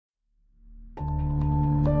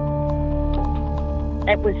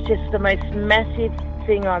It was just the most massive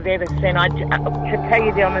thing I've ever seen. To tell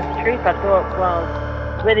you the honest truth, I thought,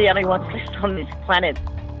 well, we're the only ones left on this planet.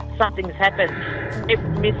 Something's happened. We've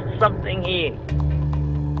missed something here.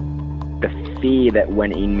 The fear that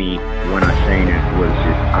went in me when I seen it was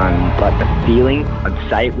just like the feeling. I'd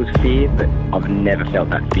say it was fear, but I've never felt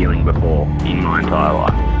that feeling before in my entire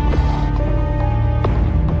life.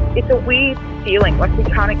 It's a weird feeling, like you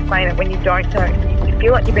can't explain it when you don't know. You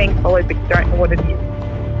feel like you're being followed, but you don't know what it is.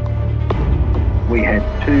 We had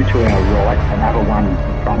two to our right, another one in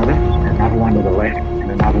front of us, another one to the left,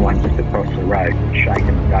 and another one just across the road, shaking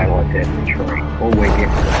the daylights out of the tree. All we get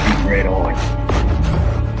was a big red eye.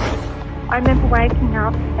 I remember waking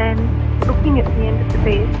up and looking at the end of the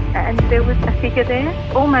bed, and there was a figure there,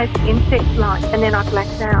 almost insect-like, and then I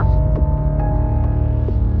blacked out.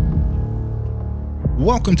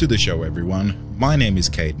 Welcome to the show, everyone. My name is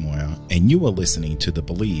Cade Moyer, and you are listening to the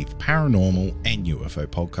Believe Paranormal and UFO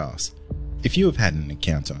podcast. If you have had an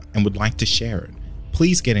encounter and would like to share it,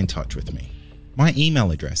 please get in touch with me. My email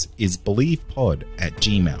address is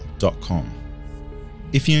believepod@gmail.com.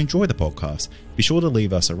 If you enjoy the podcast, be sure to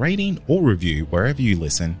leave us a rating or review wherever you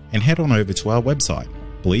listen, and head on over to our website,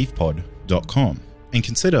 believepod.com, and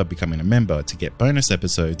consider becoming a member to get bonus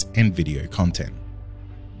episodes and video content.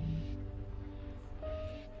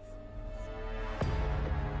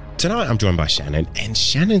 Tonight I'm joined by Shannon, and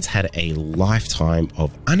Shannon's had a lifetime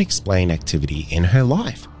of unexplained activity in her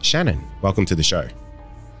life. Shannon, welcome to the show.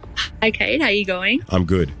 Hi Kate, how you going? I'm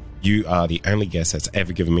good. You are the only guest that's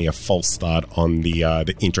ever given me a false start on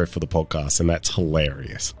the intro for the podcast, and that's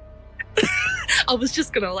hilarious. I was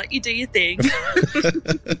just gonna let you do your thing.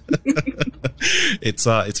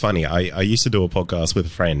 It's funny. I used to do a podcast with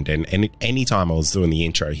a friend, and any time I was doing the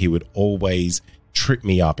intro, he would always trip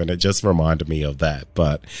me up, and it just reminded me of that.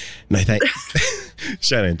 But no,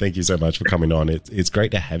 Shannon, thank you so much for coming on. It's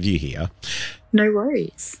great to have you here. No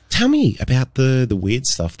worries. Tell me about the weird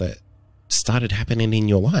stuff that started happening in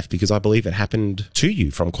your life, because I believe it happened to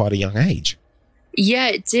you from quite a young age. Yeah,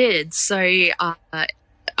 it did. So, I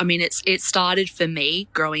mean, it started for me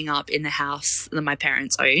growing up in the house that my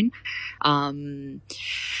parents own.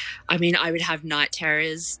 I mean, I would have night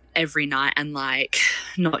terrors every night, and like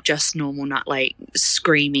not just normal night, like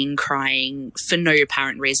screaming, crying for no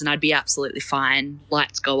apparent reason. I'd be absolutely fine.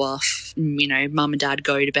 Lights go off, you know, mum and dad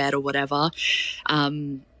go to bed or whatever.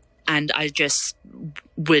 And I just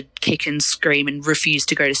would kick and scream and refuse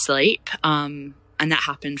to go to sleep. And that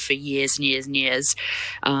happened for years and years and years.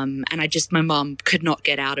 And my mum could not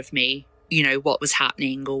get out of me, you know, what was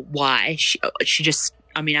happening or why. She just,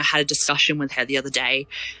 I mean, I had a discussion with her the other day,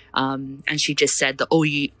 and she just said that all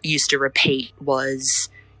you used to repeat was,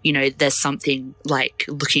 you know, there's something like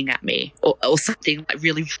looking at me or something like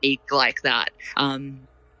really vague like that. And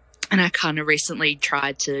I kind of recently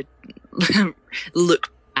tried to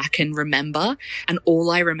look back and remember, and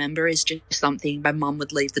all I remember is just something my mum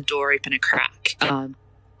would leave the door open a crack. I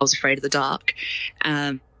was afraid of the dark,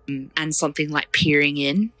 and something like peering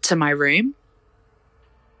in to my room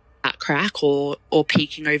at crack or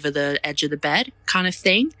peeking over the edge of the bed kind of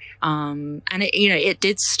thing. And it, you know, it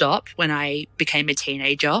did stop when I became a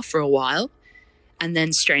teenager for a while. And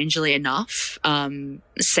then strangely enough,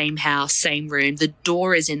 same house, same room, the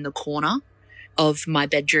door is in the corner of my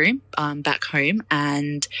bedroom back home.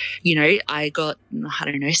 And, you know, I got,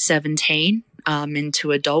 17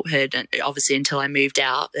 into adulthood, and obviously until I moved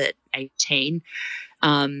out at 18.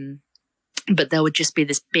 But there would just be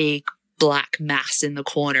this big black mass in the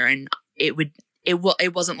corner, and it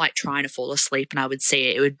wasn't like trying to fall asleep and I would see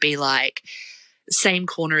it. It would be like same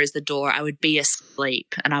corner as the door. I would be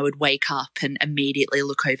asleep and I would wake up and immediately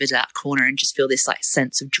look over to that corner and just feel this like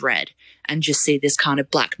sense of dread and just see this kind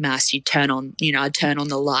of black mass. I'd turn on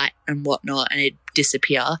the light and whatnot and it'd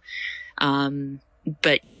disappear.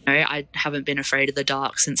 But you know, I haven't been afraid of the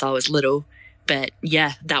dark since I was little. But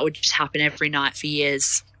yeah, that would just happen every night for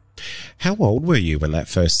years. How old were you when that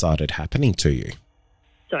first started happening to you?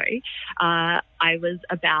 Sorry, I was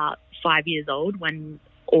about 5 years old when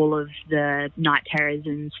all of the night terrors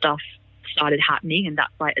and stuff started happening, and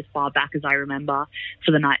that's like as far back as I remember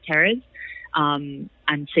for the night terrors, and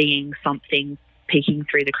seeing something peeking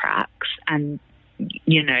through the cracks. And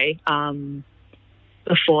you know,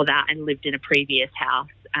 before that, I lived in a previous house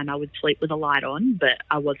and I would sleep with a light on, but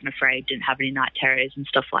I wasn't afraid, didn't have any night terrors and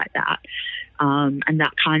stuff like that. And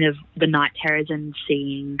that kind of, the night terrors and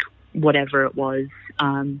seeing whatever it was,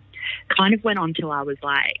 kind of went on till I was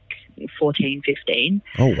like 14, 15.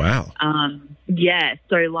 Oh, wow. Yeah,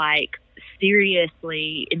 so like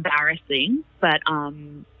seriously embarrassing, but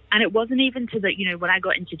And it wasn't even to the, when I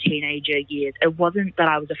got into teenager years, it wasn't that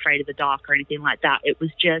I was afraid of the dark or anything like that. It was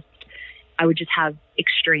just, I would just have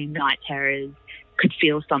extreme night terrors, could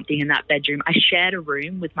feel something in that bedroom. I shared a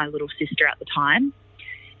room with my little sister at the time.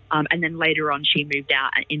 And then later on, she moved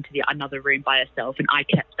out into another room by herself, and I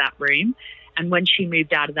kept that room. And when she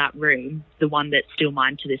moved out of that room, the one that's still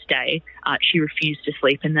mine to this day, she refused to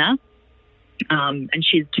sleep in there. And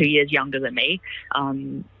she's 2 years younger than me,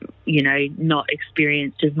 not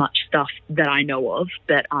experienced as much stuff that I know of.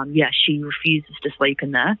 But, she refuses to sleep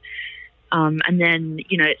in there. And then,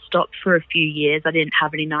 it stopped for a few years. I didn't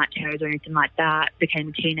have any night terrors or anything like that. Became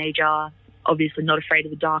a teenager, obviously not afraid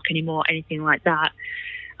of the dark anymore, anything like that.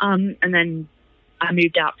 And then I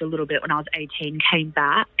moved out for a little bit when I was 18, came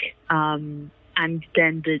back, and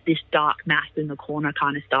then this dark mass in the corner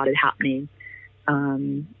kind of started happening.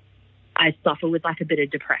 I suffer with like a bit of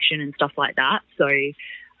depression and stuff like that. So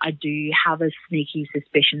I do have a sneaky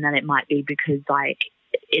suspicion that it might be because like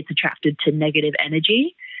it's attracted to negative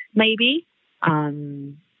energy, maybe.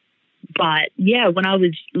 But yeah, when I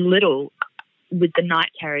was little with the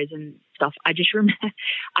night terrors and stuff, I just remember,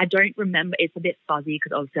 I don't remember, it's a bit fuzzy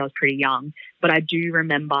because obviously I was pretty young, but I do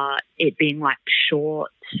remember it being like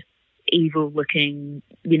short, evil looking,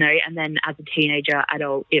 and then as a teenager,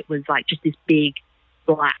 adult, it was like just this big,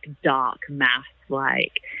 black, dark mass,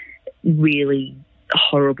 like really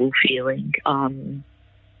horrible feeling, and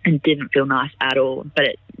didn't feel nice at all,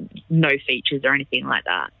 but no features or anything like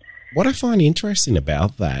that. What I find interesting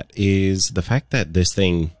about that is the fact that this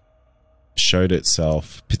thing showed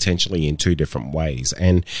itself potentially in two different ways.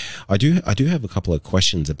 And I do have a couple of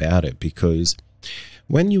questions about it, because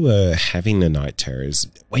when you were having the night terrors,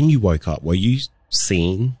 when you woke up, were you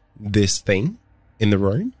seeing this thing in the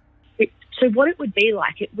room? So what it would be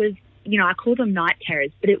like, it was, I call them night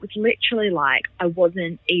terrors, but it was literally like I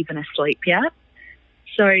wasn't even asleep yet.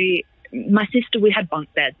 So my sister, we had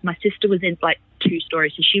bunk beds. My sister was in like 2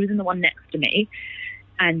 stories, so she was in the one next to me.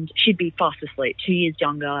 And she'd be fast asleep, 2 years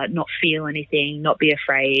younger, not feel anything, not be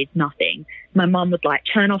afraid, nothing. My mum would like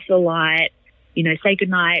turn off the light, say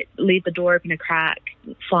goodnight, leave the door open a crack,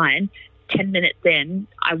 fine. 10 minutes in,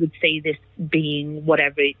 I would see this being,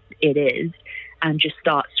 whatever it is, and just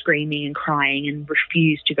start screaming and crying and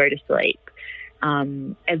refuse to go to sleep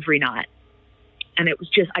every night. And it was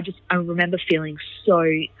just, I remember feeling so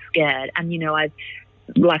scared. And,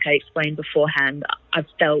 like I explained beforehand, I've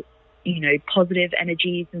felt, positive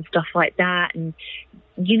energies and stuff like that. And,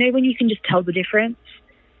 when you can just tell the difference.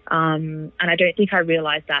 And I don't think I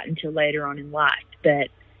realized that until later on in life. But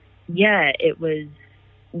yeah, it was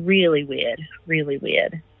really weird, really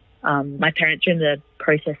weird. My parents are in the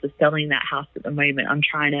process of selling that house at the moment. I'm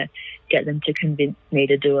trying to get them to convince me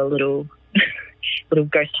to do a little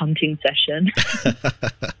ghost hunting session.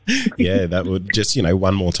 Yeah, that would just,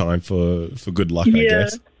 one more time for good luck, I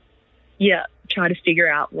guess. Yeah, try to figure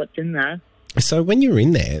out what's in there. So when you're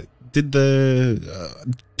in there, did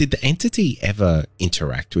the entity ever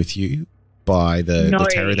interact with you by the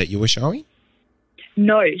terror that you were showing?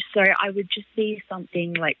 No, so I would just see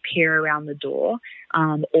something like peer around the door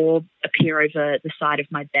or appear over the side of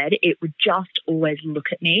my bed. It would just always look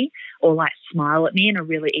at me or like smile at me in a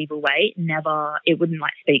really evil way. Never, it wouldn't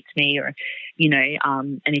like speak to me or,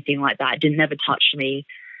 anything like that. It didn't never touch me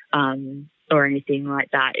or anything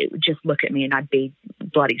like that. It would just look at me and I'd be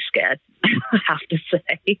bloody scared, I have to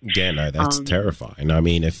say. Yeah, no, that's terrifying. I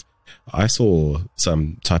mean, if I saw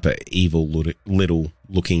some type of evil little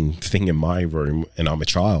looking thing in my room and I'm a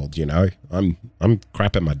child, I'm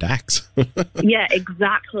crapping my dacks. Yeah,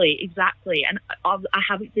 exactly. And I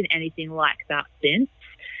haven't seen anything like that since.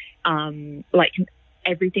 Like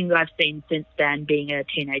everything that I've seen since then, being a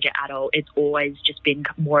teenager adult, it's always just been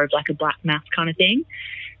more of like a black mass kind of thing.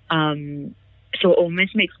 So it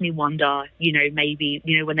almost makes me wonder, maybe,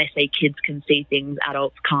 when they say kids can see things,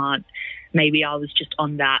 adults can't. Maybe I was just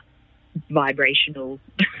on that vibrational,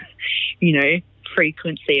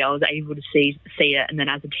 frequency. I was able to see it, and then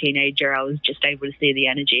as a teenager, I was just able to see the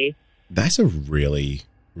energy. That's a really,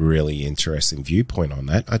 really interesting viewpoint on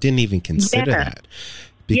that. I didn't even consider that.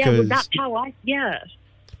 Because, that's how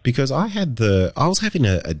because I was having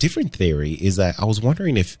a different theory, is that I was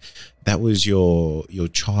wondering if that was your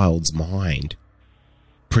child's mind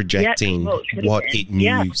projecting what it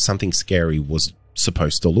knew something scary was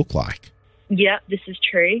supposed to look like. Yeah, this is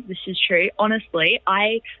true. Honestly,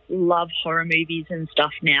 I love horror movies and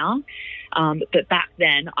stuff now. But back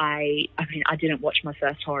then, I didn't watch my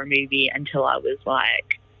first horror movie until I was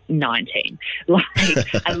like 19. Like,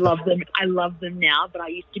 I love them now, but I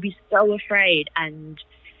used to be so afraid. And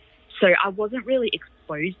so I wasn't really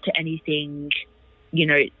exposed to anything,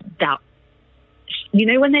 that you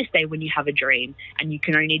know when they say when you have a dream and you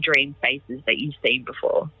can only dream faces that you've seen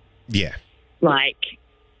before? Yeah. Like,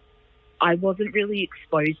 I wasn't really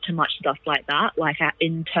exposed to much stuff like that. Like,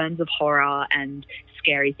 in terms of horror and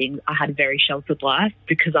scary things, I had a very sheltered life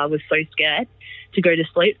because I was so scared to go to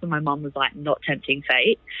sleep. So my mum was like, not tempting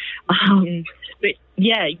fate. But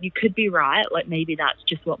yeah, you could be right. Like, maybe that's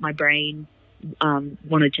just what my brain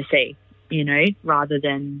wanted to see, you know, rather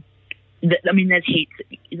than, I mean, there's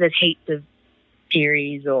heaps of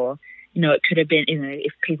theories, or, you know, it could have been, you know,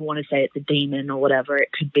 if people want to say it's a demon or whatever,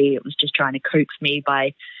 it could be it was just trying to coax me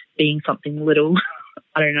by being something little.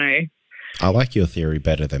 I don't know. I like your theory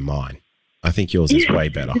better than mine. I think yours is way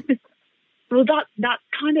better. Well, that's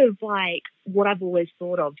kind of like what I've always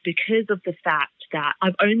thought of, because of the fact that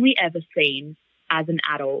I've only ever seen, as an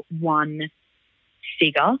adult, one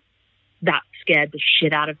figure that scared the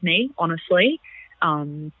shit out of me, honestly.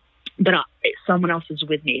 But someone else was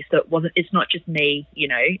with me, so it's not just me, you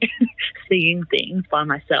know, seeing things by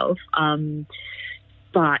myself.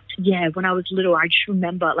 But yeah, when I was little, I just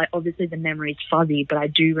remember, like, obviously the memory's fuzzy, but I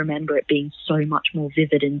do remember it being so much more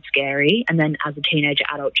vivid and scary. And then as a teenager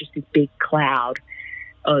adult, just this big cloud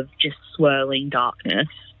of just swirling darkness.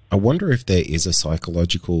 I wonder if there is a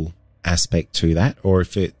psychological aspect to that, or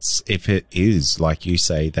if it is, like you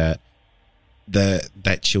say, that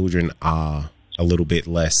children are a little bit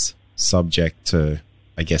less subject to,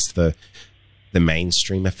 I guess, the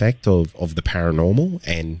mainstream effect of the paranormal,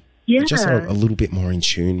 and just a little bit more in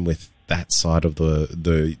tune with that side of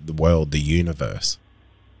the world, the universe.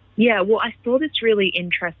 Yeah, well, I saw this really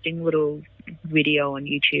interesting little video on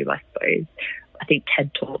YouTube, I suppose. I think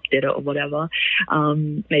TED Talk did it or whatever.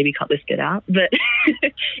 Maybe cut this bit out. But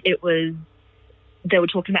they were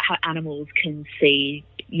talking about how animals can see,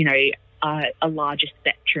 you know, a larger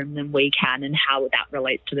spectrum than we can, and how that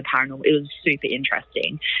relates to the paranormal. It was super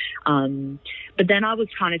interesting. But then I was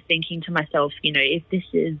kind of thinking to myself, you know,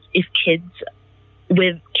 if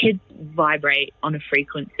kids vibrate on a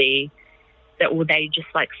frequency that, or they just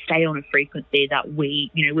like stay on a frequency that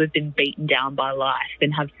we've been beaten down by life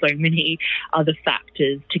and have so many other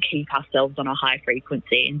factors to keep ourselves on a high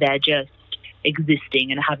frequency, and they're just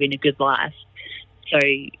existing and having a good life. So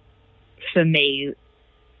for me,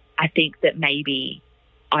 I think that maybe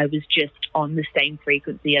I was just on the same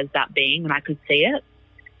frequency as that being, and I could see it.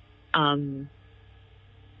 And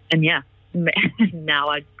yeah, now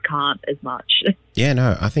I can't as much. Yeah,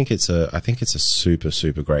 no, I think it's a super,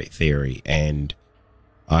 super great theory, and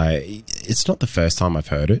it's not the first time I've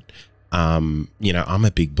heard it. You know, I'm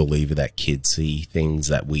a big believer that kids see things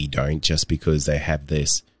that we don't, just because they have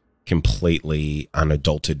this completely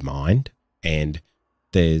unadulterated mind, and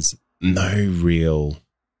there's no real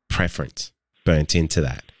preference burnt into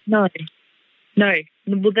that. No.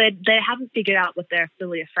 Well, they haven't figured out what they're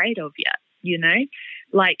fully afraid of yet, you know?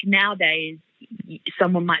 Like, nowadays,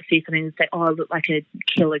 someone might see something and say, oh, I look like a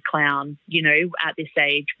killer clown, you know, at this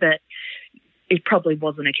age, but it probably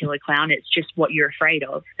wasn't a killer clown. It's just what you're afraid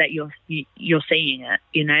of, that you're seeing it,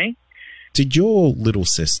 you know? Did your little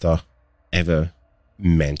sister ever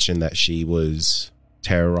mention that she was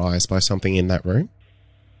terrorized by something in that room?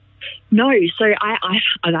 No, so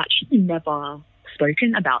I've actually never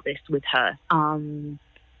spoken about this with her.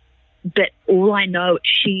 But all I know,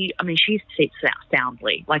 she sleeps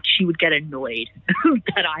soundly. Like, she would get annoyed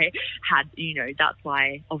that I had, you know, that's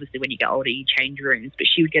why obviously when you get older you change rooms, but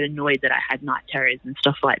she would get annoyed that I had night terrors and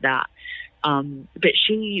stuff like that. But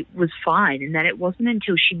she was fine. And then it wasn't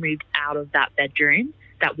until she moved out of that bedroom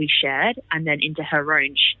that we shared and then into her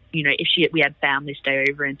own, you know, we had family stay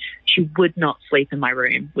over, and she would not sleep in my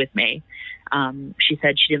room with me. She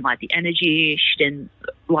said she didn't like the energy. She didn't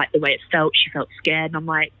like the way it felt. She felt scared. And I'm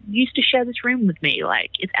like, you used to share this room with me.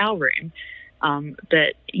 Like, it's our room.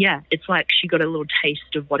 But yeah, it's like she got a little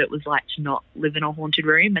taste of what it was like to not live in a haunted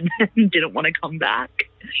room and didn't want to come back.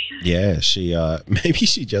 Yeah, she maybe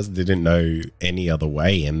she just didn't know any other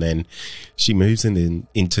way, and then she moves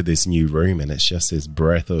into this new room, and it's just this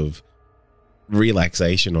breath of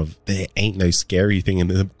relaxation of there ain't no scary thing in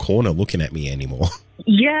the corner looking at me anymore.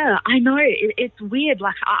 Yeah, I know. It's weird.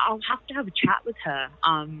 Like, I'll have to have a chat with her.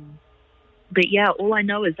 But yeah, all I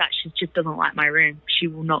know is that she just doesn't like my room. She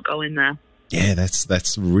will not go in there. Yeah,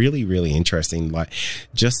 that's really, really interesting. Like,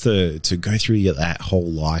 just to go through that whole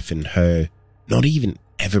life and her not even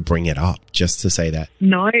ever bring it up, just to say that,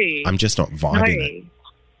 no, I'm just not vibing it.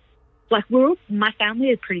 Like, my family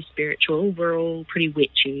is pretty spiritual. We're all pretty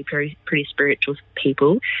witchy, pretty spiritual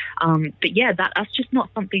people. But yeah, that's just not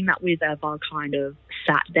something that we've ever kind of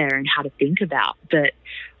sat there and had to think about. But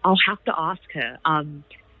I'll have to ask her.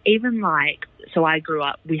 Even like, so I grew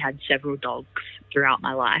up, we had several dogs, throughout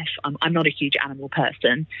my life. I'm not a huge animal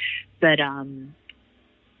person, but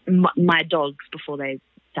my dogs, before they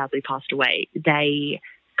sadly passed away, they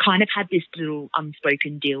kind of had this little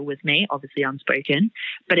unspoken deal with me, obviously unspoken,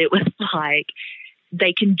 but it was like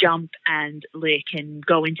they can jump and lick and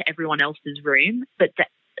go into everyone else's room, but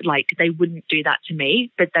they wouldn't do that to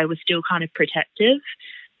me, but they were still kind of protective.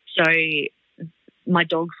 So my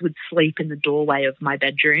dogs would sleep in the doorway of my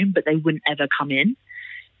bedroom, but they wouldn't ever come in.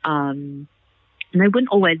 And they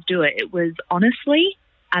wouldn't always do it. It was honestly,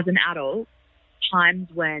 as an adult, times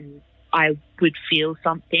when I would feel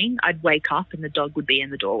something, I'd wake up and the dog would be in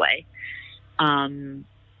the doorway.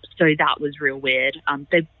 So that was real weird.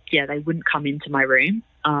 They wouldn't come into my room.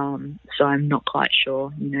 So I'm not quite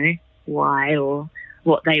sure, why or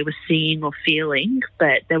what they were seeing or feeling,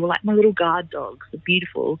 but they were like my little guard dogs. They're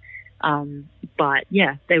beautiful. But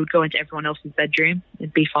yeah, they would go into everyone else's bedroom.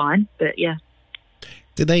 It'd be fine. But yeah.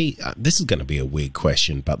 Did they, this is going to be a weird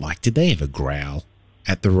question, but like, did they ever growl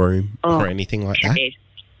at the room or anything like that?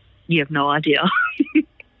 You have no idea.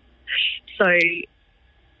 So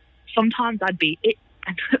sometimes I'd be,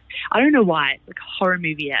 I don't know why, it's like a horror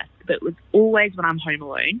movie-esque, but it was always when I'm home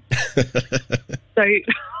alone. So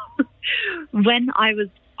when I was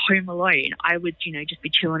home alone, I would, just be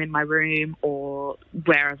chilling in my room or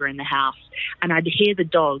wherever in the house, and I'd hear the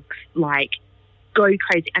dogs like go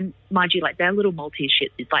crazy. And mind you, like, they're little Maltese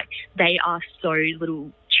shits. It's like they are so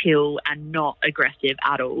little chill and not aggressive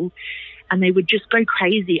at all. And they would just go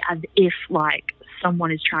crazy as if like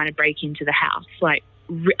someone is trying to break into the house, like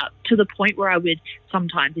to the point where I would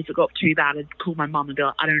sometimes, if it got too bad, I'd call my mum and be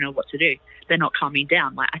like, I don't know what to do. They're not calming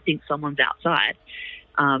down. Like, I think someone's outside.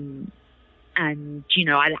 And,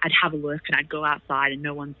 I'd have a look and I'd go outside and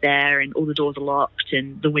no one's there and all the doors are locked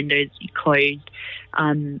and the windows closed.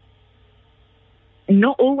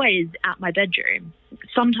 Not always at my bedroom.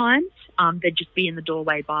 Sometimes they'd just be in the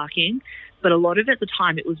doorway barking, but a lot of it, the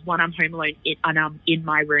time, it was when I'm home alone and I'm in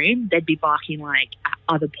my room, they'd be barking like at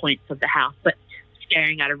other points of the house, but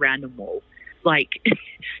staring at a random wall, like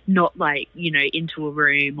not like, into a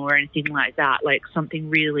room or anything like that, like something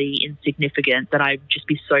really insignificant that I'd just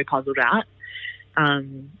be so puzzled at.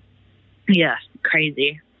 Yeah,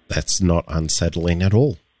 crazy. That's not unsettling at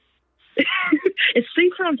all. It's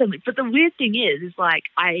super unsettling. But the weird thing is like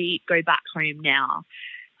I go back home now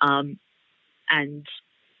and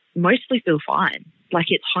mostly feel fine. Like,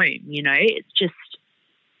 it's home, it's just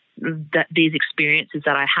that these experiences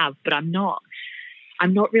that I have, but I'm not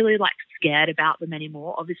really like scared about them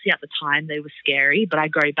anymore. Obviously at the time they were scary, but I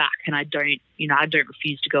go back and I don't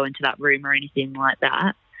refuse to go into that room or anything like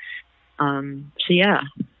that. So yeah.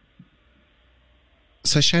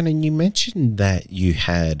 So Shannon, you mentioned that you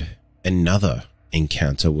had another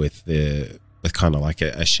encounter with kind of like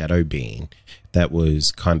a shadow being that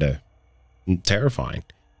was kind of terrifying.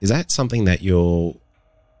 Is that something that you're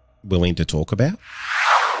willing to talk about?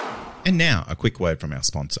 And now, a quick word from our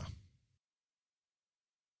sponsor.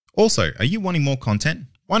 Also, are you wanting more content?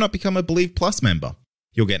 Why not become a Believe Plus member?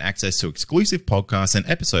 You'll get access to exclusive podcasts and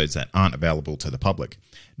episodes that aren't available to the public.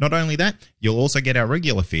 Not only that, you'll also get our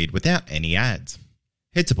regular feed without any ads.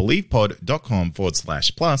 Head to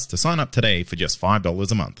believepod.com/plus to sign up today for just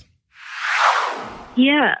 $5 a month.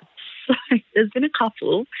 Yeah, so there's been a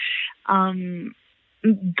couple. I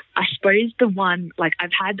suppose the one, like,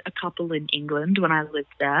 I've had a couple in England when I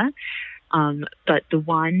lived there, but the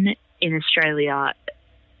one in Australia,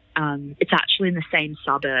 it's actually in the same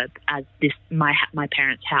suburb as my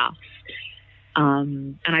parents' house.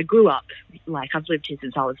 And I grew up, like, I've lived here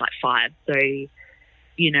since I was like 5, so,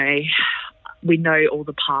 we know all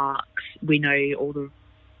the parks, we know all the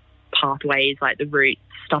pathways, like the routes,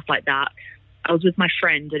 stuff like that. I was with my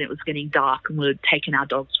friend and it was getting dark and we were taking our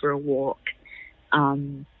dogs for a walk.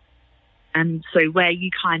 And so where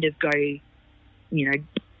you kind of go,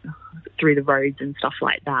 through the roads and stuff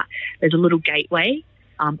like that, there's a little gateway,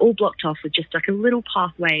 all blocked off with just like a little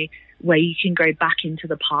pathway where you can go back into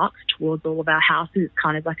the parks towards all of our houses. It's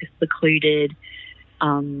kind of like a secluded,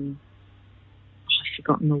 I've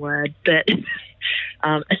forgotten the word, but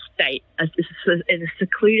estate, in a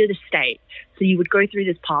secluded estate. So you would go through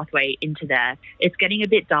this pathway into there. It's getting a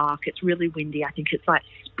bit dark. It's really windy. I think it's like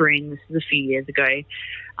spring. This is a few years ago.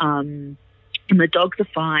 And the dogs are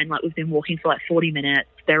fine. Like, we've been walking for like 40 minutes.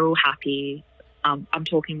 They're all happy. I'm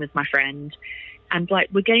talking with my friend. And like,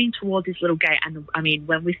 we're getting towards this little gate. And I mean,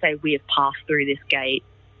 when we say we have passed through this gate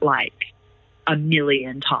like a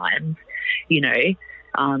million times,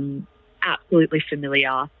 absolutely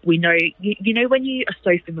familiar. We know, when you are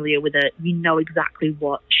so familiar with it, you know exactly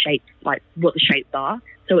what the shapes are.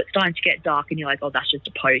 So it's starting to get dark and you're like, oh, that's just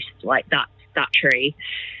a post, like that tree.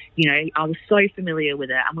 You know, I was so familiar with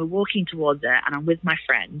it, and we're walking towards it, and I'm with my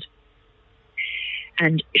friend,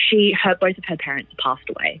 and both of her parents passed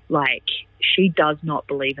away. Like, she does not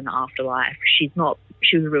believe in the afterlife. She was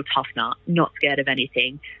a real tough nut, not scared of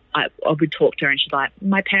anything. I would talk to her, and she's like,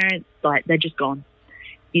 my parents, like, they're just gone.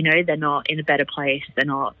 You know, they're not in a better place. They're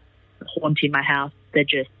not haunting my house. They're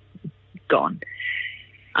just gone.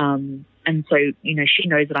 And so, you know, she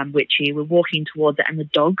knows that I'm witchy. We're walking towards it, and the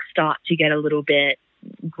dogs start to get a little bit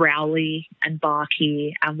growly and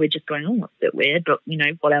barky, and we're just going, oh, that's a bit weird, but, you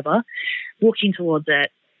know, whatever. Walking towards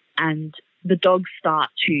it, and the dogs start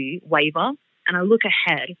to waver, and I look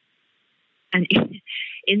ahead, and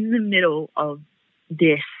in the middle of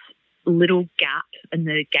this little gap in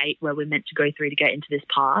the gate where we're meant to go through to get into this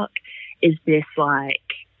park is this, like,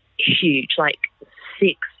 huge, like,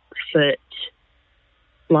 6 foot,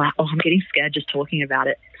 like, oh, I'm getting scared just talking about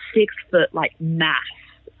it, 6 foot, like, mass.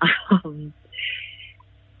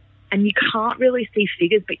 And you can't really see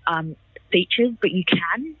features, but you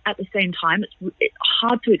can at the same time. It's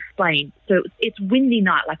hard to explain. So it's windy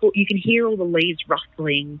night. Like, you can hear all the leaves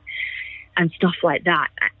rustling and stuff like that.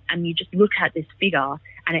 And you just look at this figure,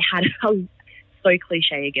 and it had so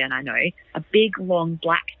cliche again, I know, a big, long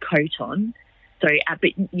black coat on. So,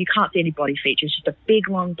 but you can't see any body features, just a big,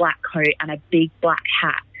 long black coat and a big black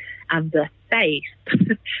hat. And the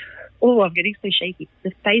face, oh, I'm getting so shaky.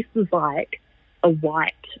 The face was like a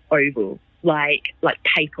white oval, like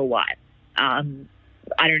paper white. I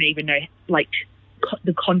don't even know, like,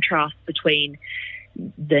 the contrast between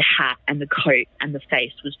the hat and the coat and the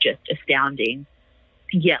face was just astounding.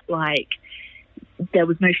 Yet, like, there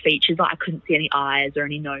was no features. Like, I couldn't see any eyes or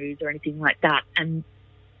any nose or anything like that. And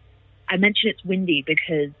I mention it's windy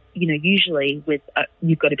because, you know, usually with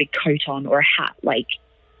you've got a big coat on or a hat, like,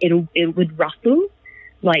 it would rustle,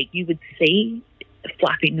 like you would see the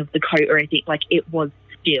flapping of the coat or anything. Like, it was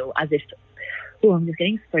still as if, oh, I'm just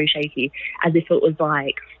getting so shaky, as if it was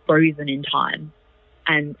like frozen in time.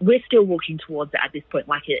 And we're still walking towards it at this point.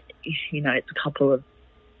 Like, it, you know,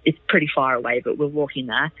 it's pretty far away, but we're walking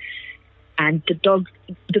there. And the dogs,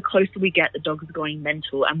 the closer we get, the dogs are going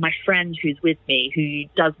mental. And my friend who's with me, who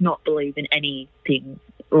does not believe in anything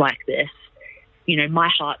like this, you know, my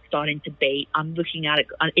heart's starting to beat. I'm looking at it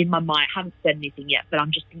in my mind. I haven't said anything yet, but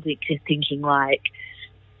I'm just thinking, like,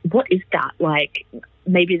 what is that? Like,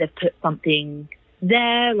 maybe they've put something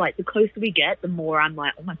there. Like, the closer we get, the more I'm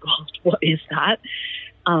like, oh my God, what is that?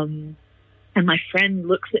 And my friend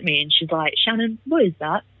looks at me and she's like, Shannon, what is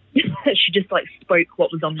that? She just, like, spoke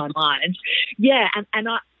what was on my mind. Yeah, and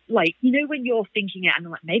I, like, you know, when you're thinking it and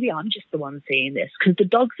I'm like, maybe I'm just the one seeing this, because the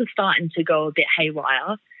dogs are starting to go a bit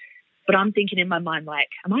haywire. But I'm thinking in my mind, like,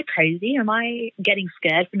 am I crazy? Am I getting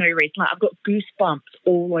scared for no reason? Like, I've got goosebumps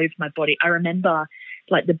all over my body. I remember,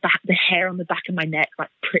 like, the hair on the back of my neck, like,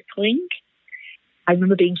 prickling. I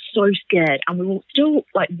remember being so scared, and we were still,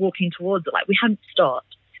 like, walking towards it. Like, we hadn't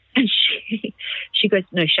stopped. And she goes,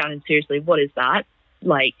 no, Shannon, seriously, what is that?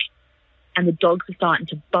 Like, and the dogs are starting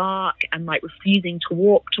to bark and, like, refusing to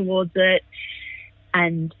walk towards it.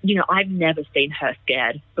 And, you know, I've never seen her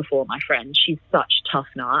scared before, my friend. She's such a tough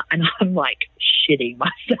nut. And I'm, like, shitting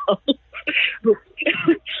myself.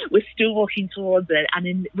 We're still walking towards it. And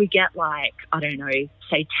then we get, like, I don't know,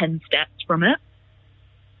 say 10 steps from it.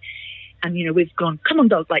 And, you know, we've gone, come on,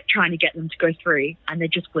 dog, like, trying to get them to go through. And they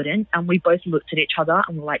just wouldn't. And we both looked at each other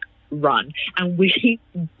and were like, run. And we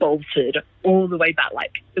bolted all the way back.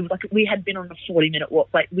 Like, it was like we had been on a 40-minute walk.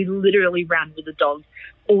 Like, we literally ran with the dogs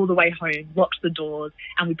all the way home, locked the doors,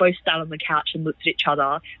 and we both sat on the couch and looked at each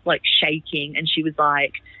other, like, shaking. And she was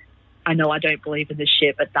like, I know I don't believe in this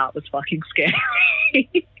shit, but that was fucking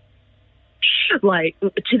scary. Like,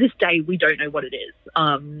 to this day, we don't know what it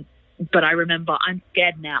is. But I remember, I'm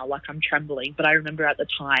scared now, like, I'm trembling. But I remember at the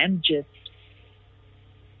time, just,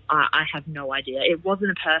 I have no idea. It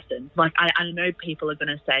wasn't a person. Like, I know people are going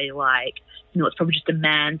to say, like, you know, it's probably just a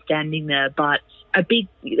man standing there, but a big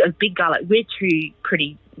guy, like, we're two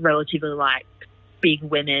pretty relatively, like, big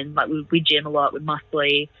women. Like, we gym a lot, we're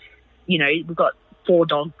muscly. You know, we've got 4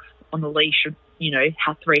 dogs on the leash, you know,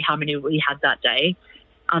 how many we had that day.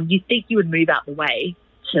 You'd think you would move out the way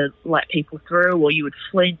to let people through, or you would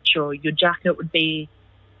flinch, or your jacket would be,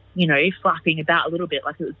 you know, flapping about a little bit.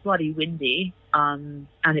 Like, it was bloody windy, and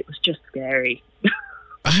it was just scary.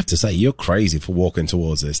 I have to say, you're crazy for walking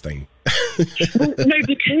towards this thing. Well, no,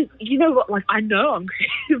 because, you know what, like, I know I'm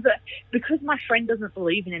crazy, but because my friend doesn't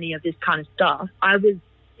believe in any of this kind of stuff, I was,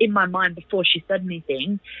 in my mind, before she said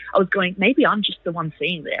anything, I was going, maybe I'm just the one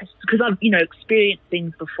seeing this, because I've, you know, experienced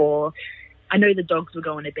things before. I know the dogs were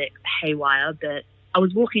going a bit haywire, but I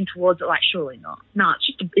was walking towards it like, surely not. No,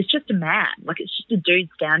 it's just a man. Like, it's just a dude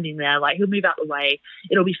standing there. Like, he'll move out the way.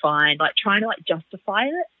 It'll be fine. Like, trying to, like, justify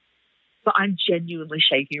it. But I'm genuinely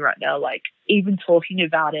shaking right now. Like, even talking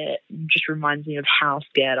about it just reminds me of how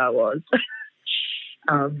scared I was.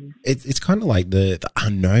 It's kind of like the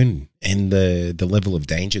unknown, and the level of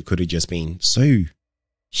danger could have just been so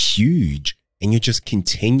huge, and you're just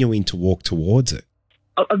continuing to walk towards it.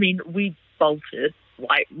 I mean, we bolted,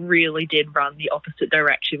 like, really did run the opposite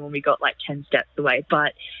direction when we got like 10 steps away.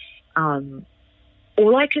 But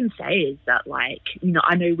all I can say is that, like, you know,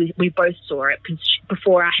 I know we both saw it, because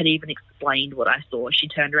before I had even explained what I saw, she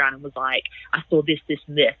turned around and was like, I saw this, this,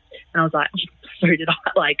 and this. And I was like, so did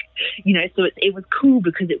I. Like, you know, so it was cool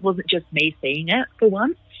because it wasn't just me seeing it for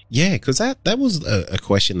once. Yeah, because that was a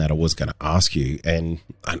question that I was going to ask you. And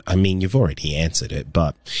I mean, you've already answered it,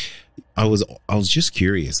 but I was just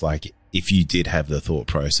curious, like, if you did have the thought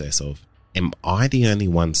process of, am I the only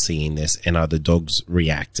one seeing this, and are the dogs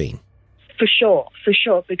reacting? For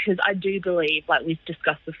sure, because I do believe, like we've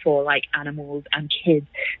discussed before, like animals and kids,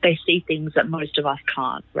 they see things that most of us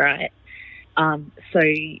can't, right? So,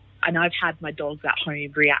 and I've had my dogs at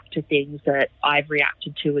home react to things that I've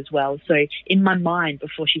reacted to as well. So in my mind,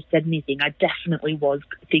 before she said anything, I definitely was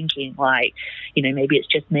thinking, like, you know, maybe it's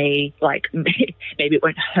just me, like, maybe it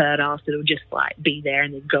won't hurt us, it'll just, like, be there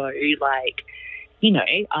and then go, like, you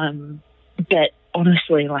know, but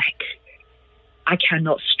honestly, like, I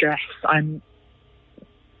cannot stress, I'm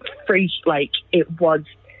free, like, it was,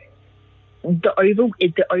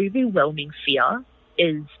 the overwhelming fear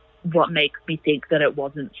is what makes me think that it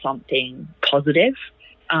wasn't something positive.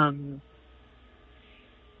 But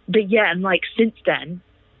yeah, and like since then,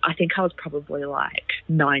 I think I was probably like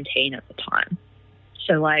 19 at the time.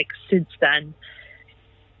 So like since then,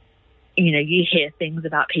 you know, you hear things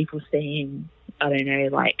about people seeing, I don't know,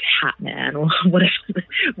 like Hat Man or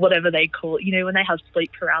whatever they call it, you know, when they have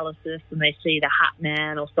sleep paralysis and they see the Hat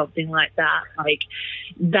Man or something like that. Like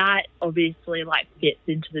that obviously like fits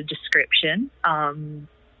into the description.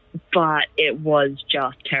 But it was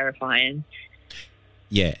just terrifying.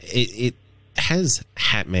 Yeah, it has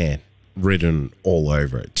Hat Man written all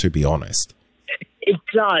over it, to be honest. It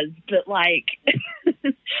does, but like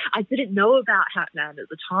I didn't know about Hat Man at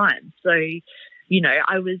the time. So, you know,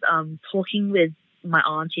 I was talking with my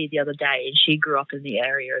auntie the other day, and she grew up in the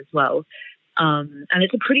area as well. And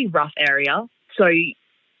it's a pretty rough area. So,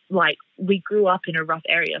 like, we grew up in a rough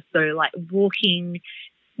area. So, like, walking,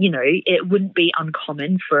 you know, it wouldn't be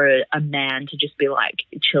uncommon for a man to just be like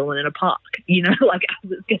chilling in a park, you know, like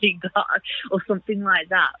as it's getting dark or something like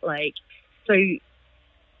that. Like, so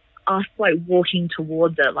us like walking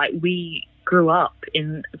towards it, like we grew up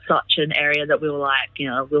in such an area that we were like, you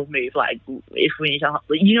know, we'll move like if we need to,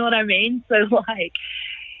 you know what I mean? So like,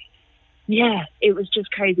 yeah, it was just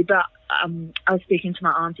crazy. But I was speaking to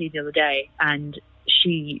my auntie the other day, and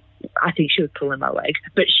I think she was pulling my leg,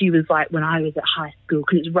 but she was like, when I was at high school,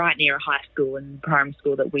 because it's right near a high school and primary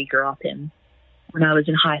school that we grew up in. When I was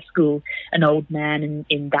in high school, an old man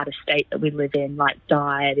in that estate that we live in, like,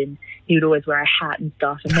 died, and he would always wear a hat and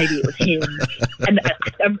stuff, and maybe it was him. And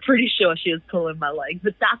I'm pretty sure she was pulling my leg,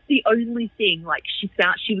 but that's the only thing. Like, she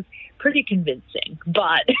was pretty convincing,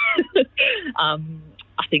 but I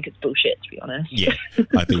think it's bullshit, to be honest. Yeah,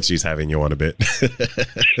 I think she's having you on a bit.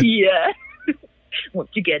 Yeah.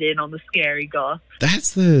 Want to get in on the scary goth.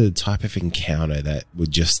 That's the type of encounter that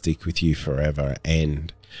would just stick with you forever.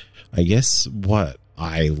 And I guess what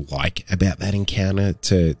I like about that encounter,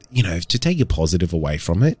 to, you know, to take a positive away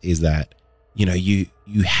from it, is that, you know, you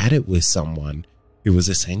had it with someone who was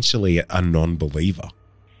essentially a non-believer.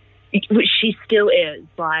 Which she still is.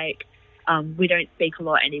 Like, we don't speak a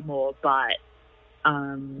lot anymore, but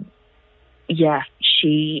yeah,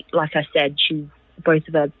 she, like I said, both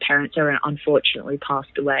of her parents are unfortunately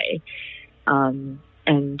passed away, and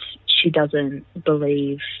she doesn't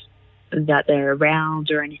believe that they're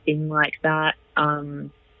around or anything like that.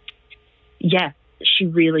 Yeah, she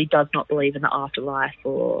really does not believe in the afterlife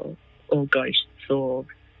or ghosts or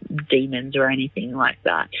demons or anything like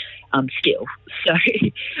that still. So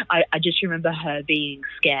I just remember her being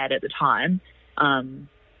scared at the time and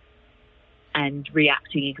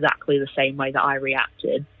reacting exactly the same way that I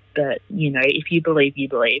reacted. But, you know, if you believe, you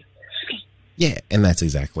believe. Yeah, and that's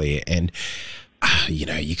exactly it. And, you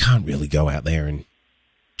know, you can't really go out there and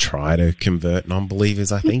try to convert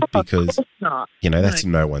non-believers, I think, because, you know, that's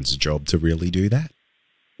no one's job to really do that.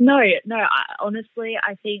 No, honestly,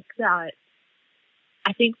 I think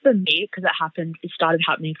for me, because it started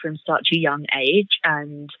happening from such a young age,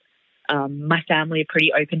 and my family are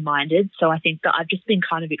pretty open-minded, so I think that I've just been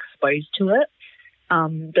kind of exposed to it.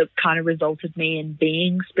 that kind of resulted me in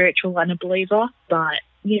being spiritual and a believer. But,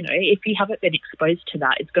 you know, if you haven't been exposed to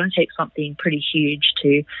that, it's going to take something pretty huge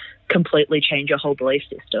to completely change your whole belief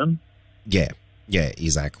system. Yeah,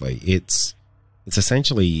 exactly. It's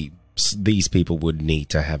essentially these people would need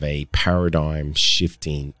to have a paradigm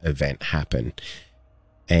shifting event happen.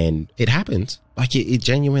 And it happens. Like, it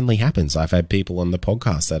genuinely happens. I've had people on the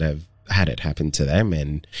podcast that have had it happen to them.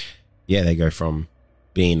 And yeah, they go from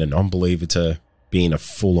being a non-believer to being a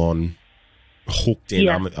full-on hooked in.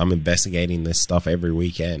 Yeah. I'm investigating this stuff every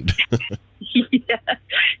weekend.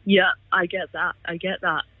 Yeah, I get that.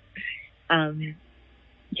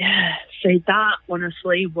 Yeah, so that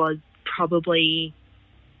honestly was probably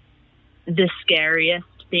the scariest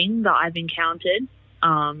thing that I've encountered,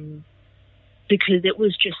 because it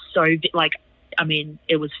was just so, like, I mean,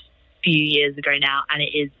 it was a few years ago now, and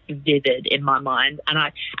it is vivid in my mind.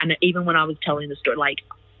 And even when I was telling the story, like,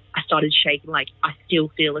 I started shaking. Like, I still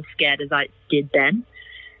feel as scared as I did then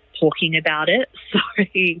talking about it. So,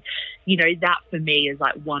 you know, that for me is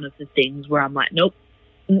like one of the things where I'm like, nope.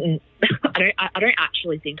 I don't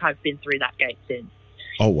actually think I've been through that gate since.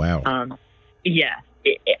 Oh, wow. Yeah,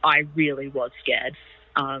 I really was scared.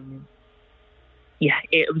 Yeah,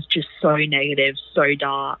 it was just so negative, so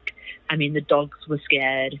dark. I mean, the dogs were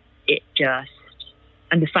scared.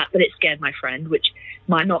 And the fact that it scared my friend, which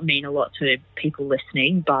might not mean a lot to people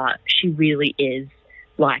listening, but she really is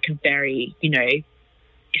like a very, you know,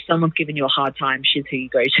 if someone's giving you a hard time, she's who you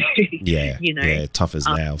go to. Yeah, you know, yeah, tough as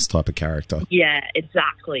nails type of character. Yeah,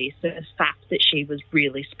 exactly. So the fact that she was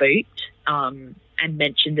really spooked and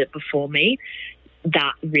mentioned it before me,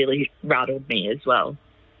 that really rattled me as well.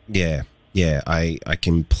 Yeah, I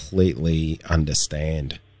completely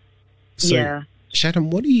understand. So, yeah. Shannon,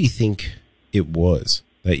 what do you think it was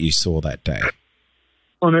that you saw that day?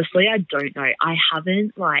 Honestly, I don't know. I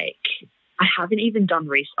haven't even done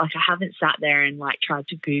research. Like, I haven't sat there and like tried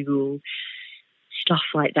to Google stuff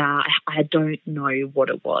like that. I don't know what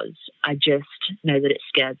it was. I just know that it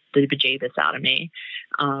scared the bejeebus out of me.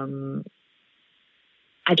 I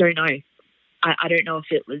don't know. I don't know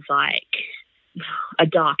if it was like a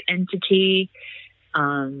dark entity.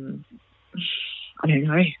 I don't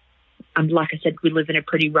know. Like I said, we live in a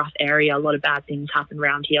pretty rough area. A lot of bad things happen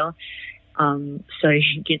around here. So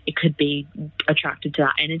it could be attracted to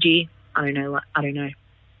that energy. I don't know.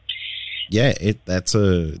 Yeah, that's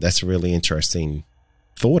a really interesting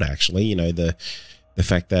thought, actually. You know, the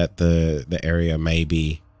fact that the area may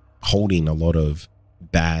be holding a lot of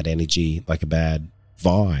bad energy, like a bad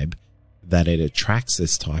vibe, that it attracts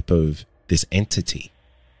this entity.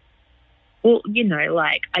 Well, you know,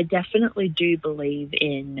 like, I definitely do believe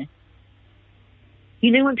in,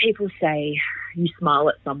 you know, when people say you smile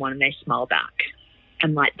at someone and they smile back,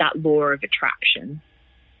 and like that law of attraction.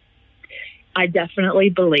 I definitely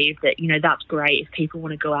believe that, you know, that's great if people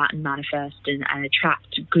want to go out and manifest and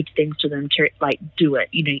attract good things to them, to like do it.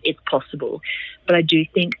 You know, it's possible. But I do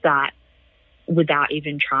think that without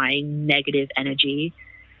even trying, negative energy,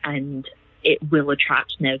 and it will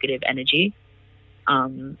attract negative energy.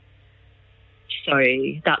 So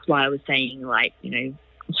that's why I was saying, like, you know,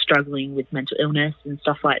 struggling with mental illness and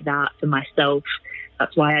stuff like that for myself.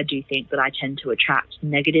 That's why I do think that I tend to attract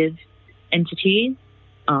negative entities.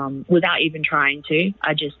 Without even trying to.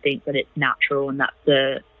 I just think that it's natural, and that's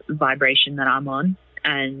the vibration that I'm on,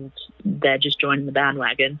 and they're just joining the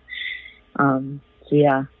bandwagon. So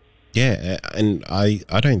yeah. Yeah, and I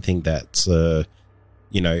don't think that's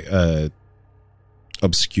you know,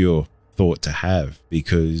 obscure thought to have,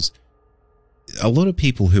 because a lot of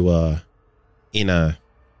people who are in a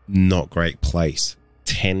not great place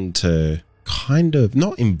tend to kind of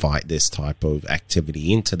not invite this type of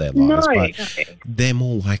activity into their lives, but they're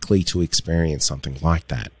more likely to experience something like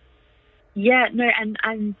that. Yeah, no,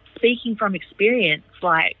 and speaking from experience,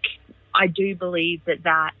 like, I do believe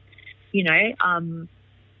that, you know,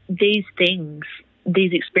 these things,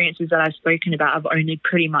 these experiences that I've spoken about have only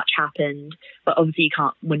pretty much happened, but obviously you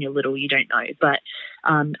can't, when you're little, you don't know, but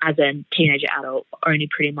as a teenager adult, only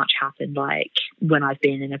pretty much happened like when I've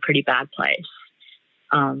been in a pretty bad place.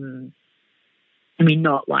 I mean,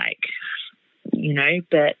 not like, you know,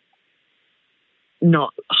 but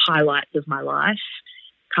not highlights of my life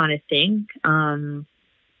kind of thing.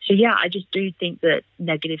 So yeah, I just do think that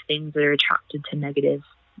negative things are attracted to negative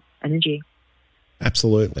energy.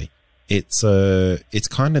 Absolutely. It's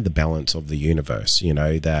kind of the balance of the universe, you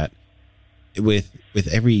know, that with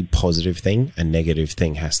every positive thing, a negative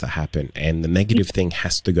thing has to happen, and the negative thing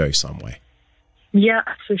has to go somewhere. Yeah,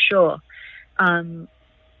 for sure.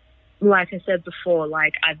 Like I said before,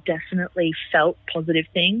 like, I've definitely felt positive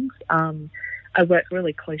things. I work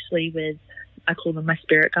really closely with I call them my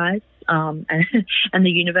spirit guides, and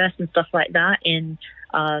the universe and stuff like that in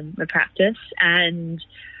my practice. And,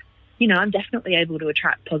 you know, I'm definitely able to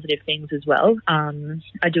attract positive things as well.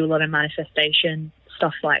 I do a lot of manifestation,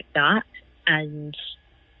 stuff like that, and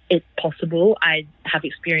it's possible. I have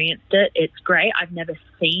experienced it. It's great. I've never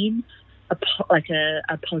seen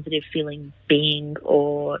a positive feeling being,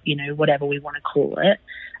 or, you know, whatever we want to call it.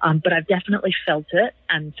 But I've definitely felt it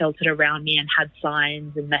and felt it around me and had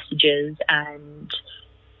signs and messages. And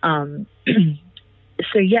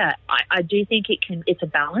so, yeah, I do think it's a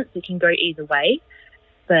balance. It can go either way.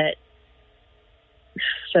 But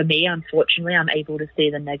for me, unfortunately, I'm able to see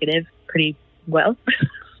the negative pretty well.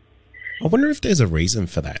 I wonder if there's a reason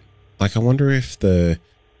for that. Like, I wonder if the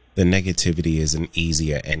negativity is an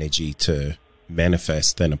easier energy to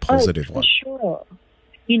manifest than a positive one. Sure.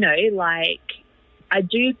 You know, like, I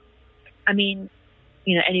mean,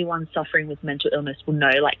 you know, anyone suffering with mental illness will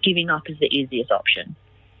know, like, giving up is the easiest option.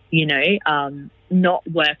 You know, not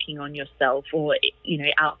working on yourself, or, you know,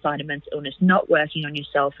 outside of mental illness, not working on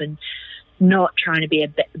yourself and not trying to be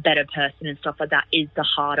a better person and stuff like that is the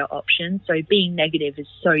harder option. So being negative is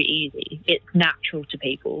so easy. It's natural to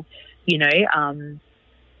people, you know.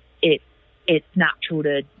 It's natural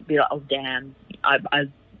to be like, oh, damn, I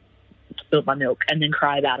spilled my milk, and then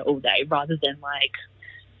cry about it all day, rather than, like,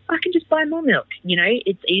 I can just buy more milk, you know.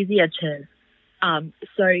 It's easier to,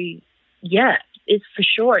 so yeah, it's for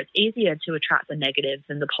sure, it's easier to attract the negative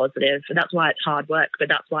than the positive. And that's why it's hard work, but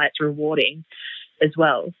that's why it's rewarding as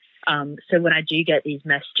well. So when I do get these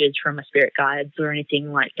messages from my spirit guides or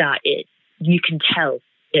anything like that, you can tell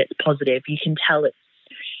it's positive. You can tell it's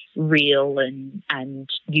real, and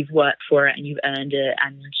you've worked for it and you've earned it,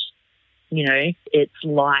 and, you know, it's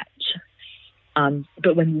light.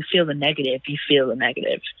 But when you feel the negative, you feel the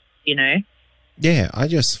negative, you know? Yeah, I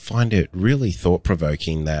just find it really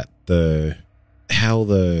thought-provoking that how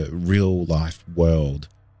the real life world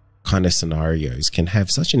kind of scenarios can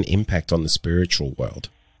have such an impact on the spiritual world.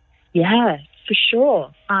 Yeah, for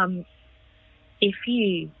sure. If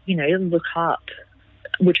you know, look up,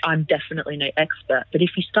 which I'm definitely no expert, but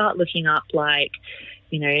if you start looking up, like,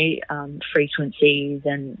 you know, frequencies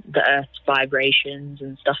and the Earth's vibrations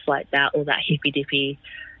and stuff like that, all that hippy-dippy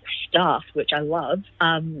stuff, which I love,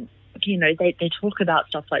 you know, they talk about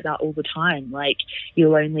stuff like that all the time. Like,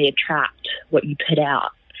 you'll only attract what you put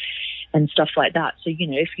out and stuff like that. So, you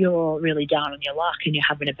know, if you're really down on your luck and you're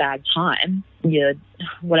having a bad time,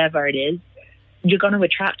 whatever it is, you're going to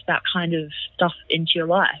attract that kind of stuff into your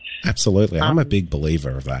life. Absolutely. I'm a big believer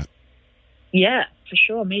of that. Yeah, for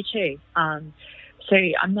sure. Me too. So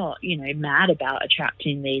I'm not, you know, mad about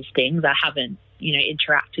attracting these things. I haven't, you know,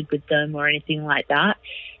 interacted with them or anything like that.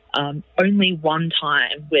 Only one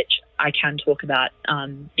time, which I can talk about,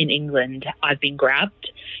 in England, I've been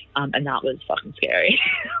grabbed, and that was fucking scary.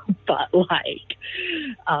 But, like,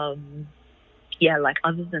 yeah, like,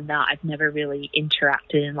 other than that, I've never really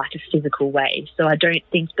interacted in, like, a physical way. So I don't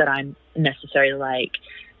think that I'm necessarily, like,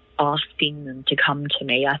 asking them to come to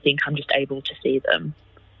me. I think I'm just able to see them.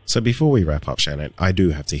 So before we wrap up, Shannon, I do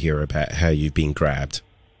have to hear about how you've been grabbed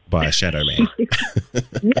by a shadow man.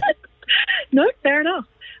 No, fair enough.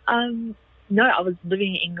 No, I was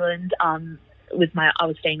living in England, I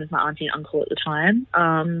was staying with my auntie and uncle at the time.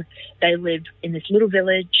 They lived in this little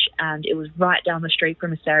village, and it was right down the street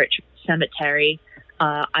from a cemetery.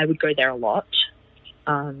 I would go there a lot,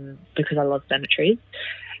 because I love cemeteries.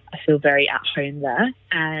 I feel very at home there.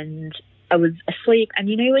 And I was asleep, and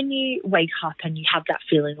you know when you wake up and you have that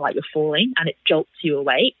feeling like you're falling, and it jolts you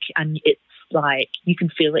awake, and it's like you can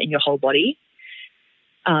feel it in your whole body.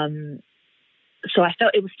 So I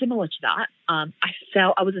felt it was similar to that.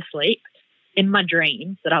 I was asleep. In my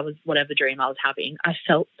dream, whatever dream I was having, I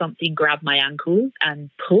felt something grab my ankles and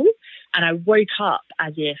pull, and I woke up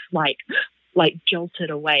as if like jolted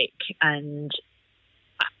awake, and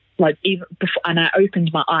like even before, and I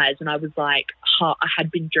opened my eyes, and I was like, I had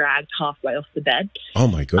been dragged halfway off the bed. Oh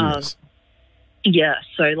my goodness. Yeah,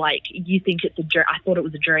 so like you think it's I thought it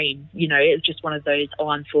was a dream, you know, it was just one of those, oh,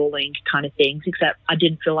 I'm falling kind of things, except I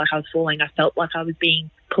didn't feel like I was falling. I felt like I was being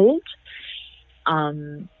pulled.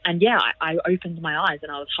 And yeah, I opened my eyes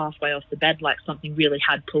and I was halfway off the bed, like something really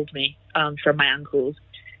had pulled me from my ankles.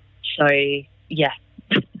 So yeah,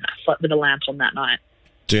 I slept with a lamp on that night.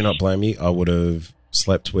 Do not blame me. I would have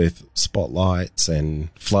slept with spotlights and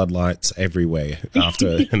floodlights everywhere after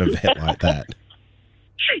an event like that.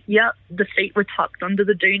 Yep, the feet were tucked under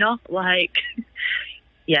the doona. Like,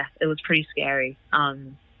 yeah, it was pretty scary.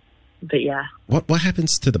 But yeah. What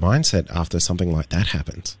happens to the mindset after something like that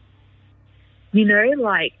happens? You know,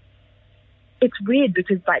 like, it's weird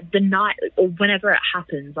because, like, the night or whenever it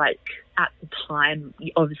happens, like, at the time,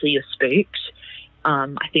 obviously you're spooked.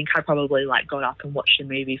 I think I probably, like, got up and watched a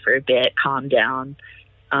movie for a bit, calmed down.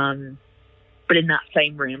 But in that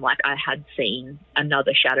same room, like, I had seen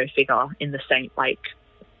another shadow figure in the same, like,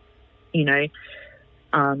 you know,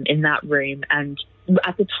 in that room. And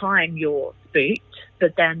at the time, you're spooked.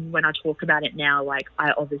 But then when I talk about it now, like,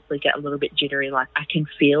 I obviously get a little bit jittery. Like, I can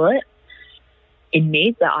feel it in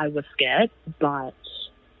me that I was scared. But,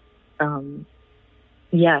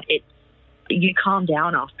 yeah, you calm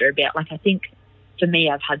down after a bit. Like, I think for me,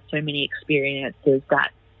 I've had so many experiences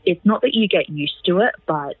that it's not that you get used to it,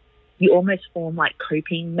 but you almost form, like,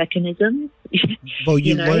 coping mechanisms. Well,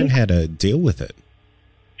 you know? learn how to deal with it.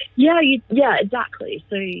 Yeah, exactly.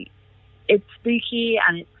 So it's spooky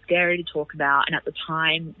and it's scary to talk about. And at the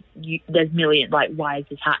time, there's millions, like, why is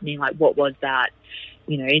this happening? Like, what was that?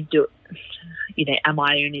 You know, am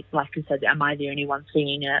I only, like I said, am I the only one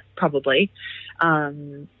seeing it? Probably.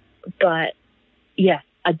 But yeah,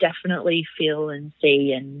 I definitely feel and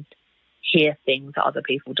see and hear things that other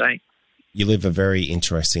people don't. You live a very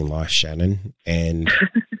interesting life, Shannon, and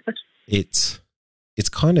it's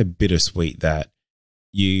kind of bittersweet that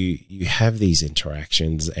you have these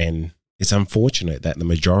interactions, and it's unfortunate that the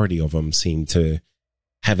majority of them seem to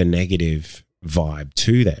have a negative vibe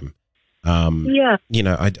to them. Yeah. You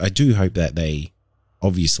know, I do hope that they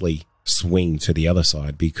obviously swing to the other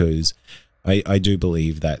side, because I do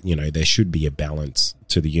believe that, you know, there should be a balance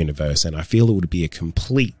to the universe, and I feel it would be a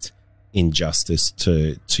complete injustice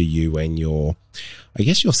to you and your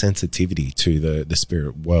sensitivity to the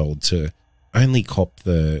spirit world to only cop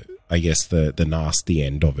the nasty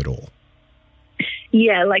end of it all.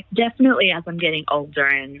 Yeah, like, definitely as I'm getting older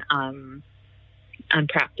and I'm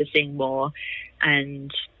practicing more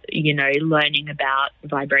and, you know, learning about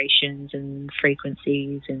vibrations and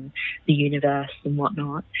frequencies and the universe and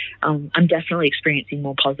whatnot, I'm definitely experiencing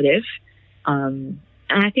more positive.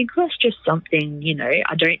 And I think that's just something, you know,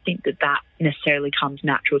 I don't think that necessarily comes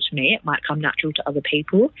natural to me. It might come natural to other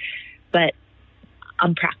people, but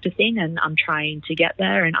I'm practicing and I'm trying to get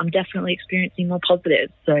there, and I'm definitely experiencing more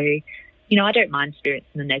positive. So, you know, I don't mind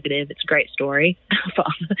experiencing the negative. It's a great story for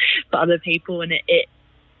other people, and it,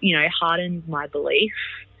 you know, hardens my belief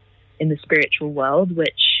in the spiritual world,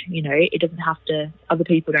 which, you know, it doesn't have to, other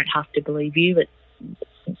people don't have to believe you.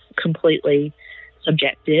 It's completely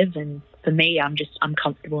subjective, and for me, I'm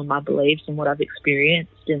comfortable in my beliefs and what I've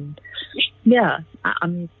experienced, and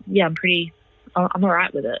I'm all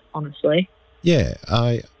right with it, honestly. Yeah,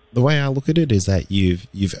 the way I look at it is that you've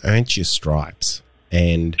earned your stripes,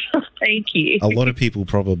 and thank you. A lot of people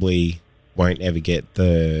probably won't ever get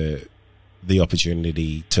the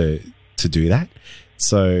opportunity to do that.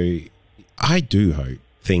 So I do hope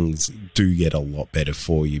things do get a lot better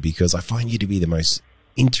for you, because I find you to be the most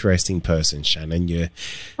interesting person, Shannon.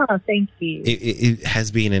 Oh, thank you. It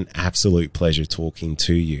has been an absolute pleasure talking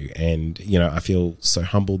to you, and, you know, I feel so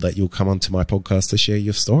humbled that you'll come onto my podcast to share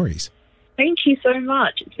your stories. Thank you so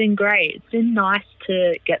much. It's been great. It's been nice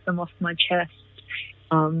to get them off my chest,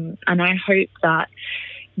 and I hope that,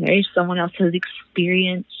 you know, if someone else has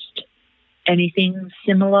experienced anything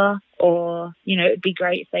similar, or, you know, it'd be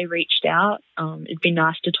great if they reached out. It'd be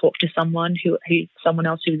nice to talk to someone someone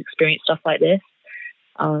else who's experienced stuff like this.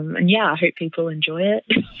 And yeah, I hope people enjoy it.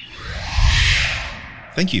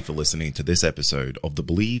 Thank you for listening to this episode of the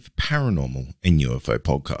Believe Paranormal and UFO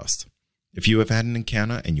podcast. If you have had an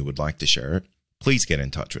encounter and you would like to share it, please get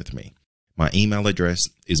in touch with me. My email address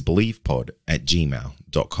is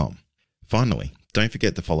believepod@gmail.com. Finally, don't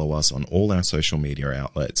forget to follow us on all our social media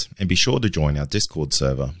outlets, and be sure to join our Discord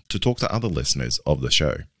server to talk to other listeners of the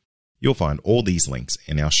show. You'll find all these links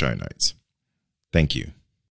in our show notes. Thank you.